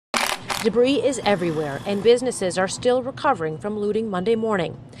Debris is everywhere, and businesses are still recovering from looting Monday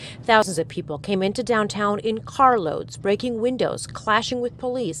morning. Thousands of people came into downtown in carloads, breaking windows, clashing with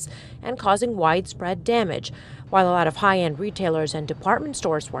police, and causing widespread damage. While a lot of high-end retailers and department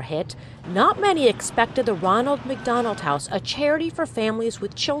stores were hit, not many expected the Ronald McDonald House, a charity for families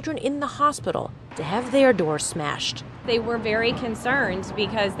with children in the hospital, to have their doors smashed. They were very concerned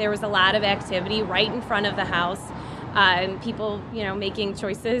because there was a lot of activity right in front of the house. People, making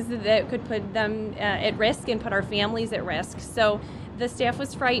choices that could put them at risk and put our families at risk. So the staff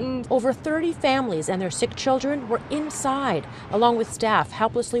was frightened. Over 30 families and their sick children were inside, along with staff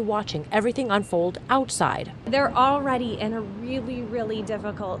helplessly watching everything unfold outside. They're already in a really, really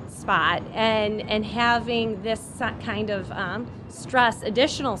difficult spot, and having this kind of stress,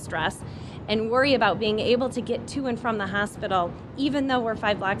 additional stress, and worry about being able to get to and from the hospital, even though we're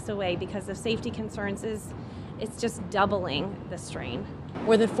 5 blocks away because of safety concerns, it's just doubling the strain.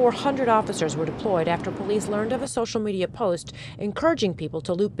 More than 400 officers were deployed after police learned of a social media post encouraging people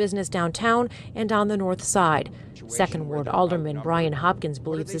to loot business downtown and on the north side. Second Ward Alderman Brian Hopkins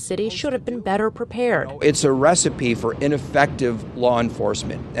believes the city should have been better prepared. It's a recipe for ineffective law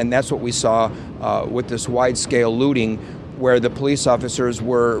enforcement, and that's what we saw with this wide-scale looting, where the police officers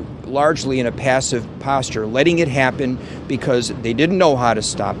were largely in a passive posture, letting it happen because they didn't know how to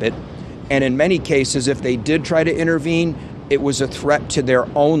stop it. And in many cases, if they did try to intervene, it was a threat to their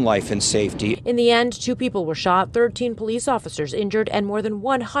own life and safety. In the end, 2 people were shot, 13 police officers injured, and more than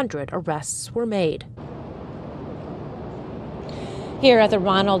 100 arrests were made. Here at the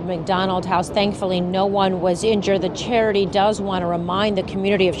Ronald McDonald House, thankfully no one was injured. The charity does want to remind the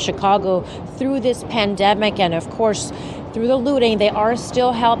community of Chicago through this pandemic, and of course through the looting, they are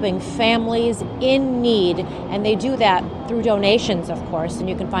still helping families in need, and they do that through donations, of course. And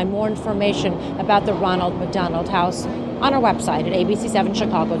you can find more information about the Ronald McDonald House on our website at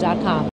abc7chicago.com.